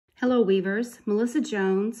Hello weavers, Melissa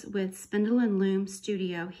Jones with Spindle and Loom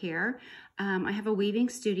Studio here. I have a weaving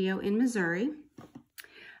studio in Missouri.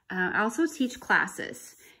 I also teach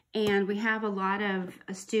classes, and we have a lot of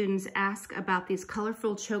students ask about these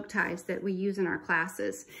colorful choke ties that we use in our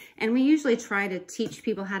classes. And we usually try to teach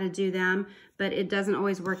people how to do them, but it doesn't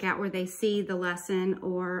always work out where they see the lesson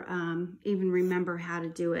or even remember how to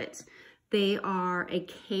do it. They are a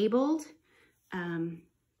cabled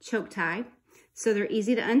choke tie. So they're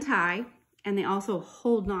easy to untie, and they also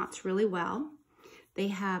hold knots really well. They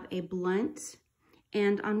have a blunt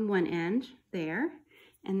end on one end there,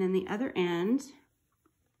 and then the other end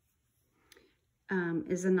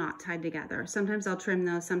is a knot tied together. Sometimes I'll trim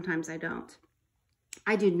those, sometimes I don't.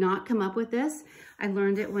 I do not come up with this. I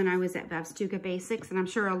learned it when I was at Bavstuga Basics, and I'm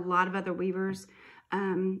sure a lot of other weavers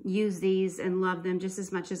use these and love them just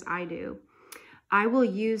as much as I do. I will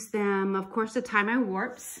use them, of course, to tie my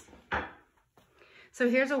warps. So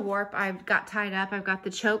here's a warp I've got tied up. I've got the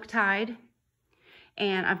choke tied,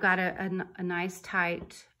 and I've got a nice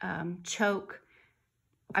tight choke.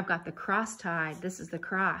 I've got the cross tied. This is the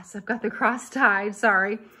cross. I've got the cross tied,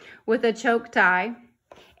 sorry, with a choke tie.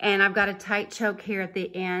 And I've got a tight choke here at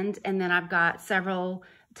the end, and then I've got several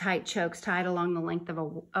tight chokes tied along the length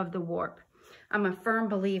of the warp. I'm a firm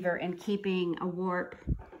believer in keeping a warp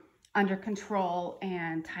under control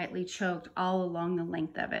and tightly choked all along the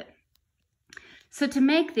length of it. So to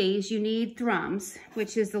make these, you need thrums,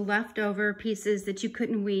 which is the leftover pieces that you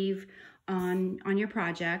couldn't weave on your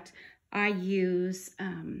project. I use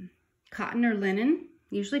cotton or linen,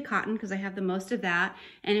 usually cotton because I have the most of that,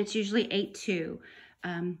 and it's usually 8-2.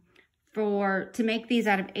 To make these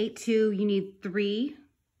out of 8-2, you need 3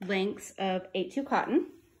 lengths of 8-2 cotton.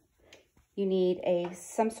 You need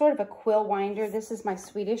some sort of a quill winder. This is my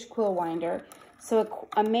Swedish quill winder. So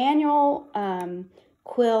a manual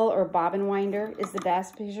quill or bobbin winder is the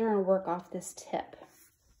best because you're going to work off this tip.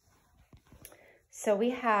 So we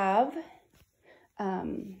have,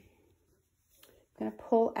 I'm going to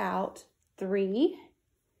pull out 3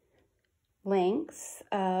 lengths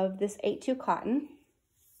of this 8-2 cotton.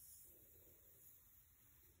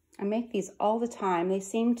 I make these all the time. They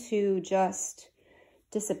seem to just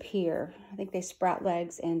disappear. I think they sprout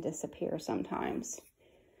legs and disappear sometimes.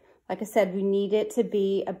 Like I said, we need it to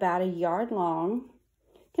be about 1 yard long.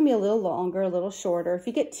 It can be a little longer, a little shorter. If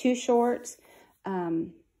you get too short,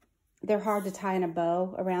 they're hard to tie in a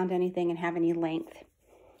bow around anything and have any length.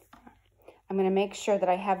 I'm going to make sure that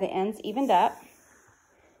I have the ends evened up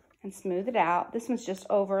and smooth it out. This one's just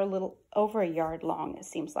over 1 yard long, it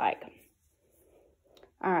seems like.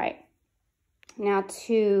 All right. Now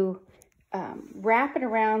to wrap it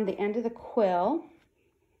around the end of the quill,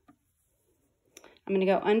 I'm going to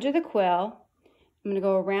go under the quill. I'm going to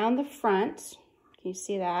go around the front. Can you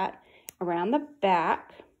see that? Around the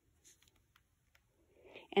back,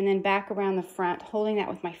 and then back around the front, holding that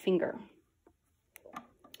with my finger.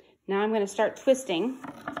 Now I'm going to start twisting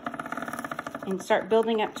and start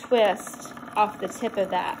building up twist off the tip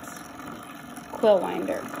of that quill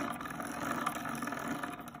winder.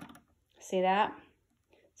 See that?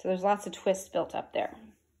 So there's lots of twist built up there.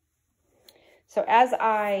 So as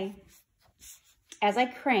I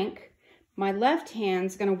crank, my left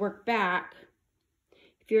hand's going to work back.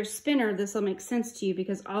 If you're a spinner, this will make sense to you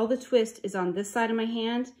because all the twist is on this side of my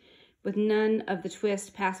hand with none of the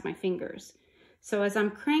twist past my fingers. So as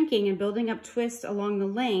I'm cranking and building up twist along the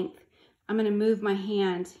length, I'm going to move my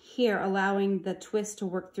hand here, allowing the twist to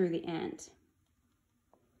work through the end.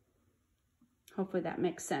 Hopefully that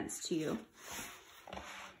makes sense to you.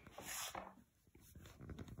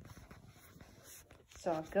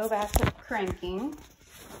 So I'll go back to cranking.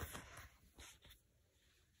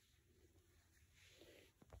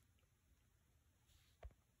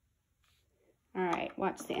 All right,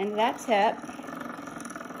 watch the end of that tip.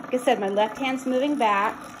 Like I said, my left hand's moving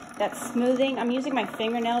back. That's smoothing. I'm using my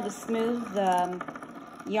fingernail to smooth the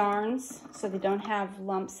yarns so they don't have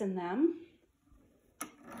lumps in them.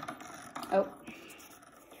 Oh,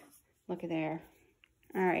 look at there.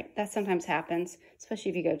 All right, that sometimes happens,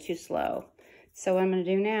 especially if you go too slow. So what I'm going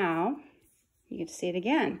to do now, you get to see it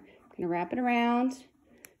again. I'm going to wrap it around.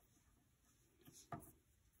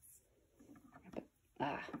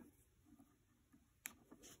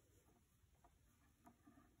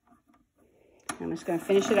 I'm just going to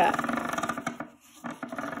finish it up.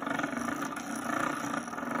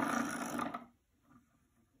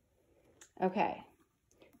 Okay,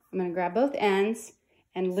 I'm going to grab both ends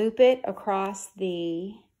and loop it across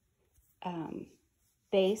the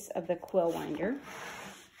base of the quill winder.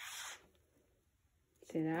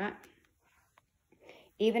 See that?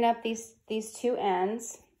 Even up these two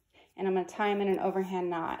ends and I'm going to tie them in an overhand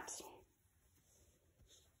knot.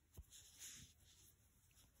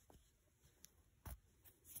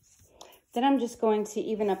 Then I'm just going to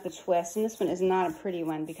even up the twist, and this one is not a pretty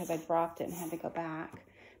one because I dropped it and had to go back.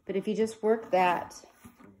 But if you just work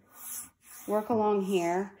along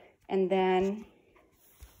here, and then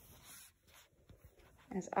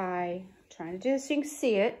as I'm trying to do this so you can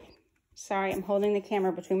see it, sorry, I'm holding the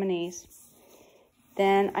camera between my knees,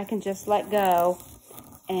 then I can just let go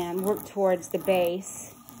and work towards the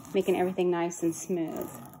base, making everything nice and smooth.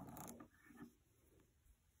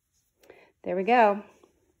 There we go.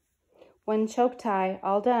 One choke tie,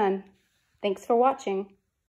 all done. Thanks for watching.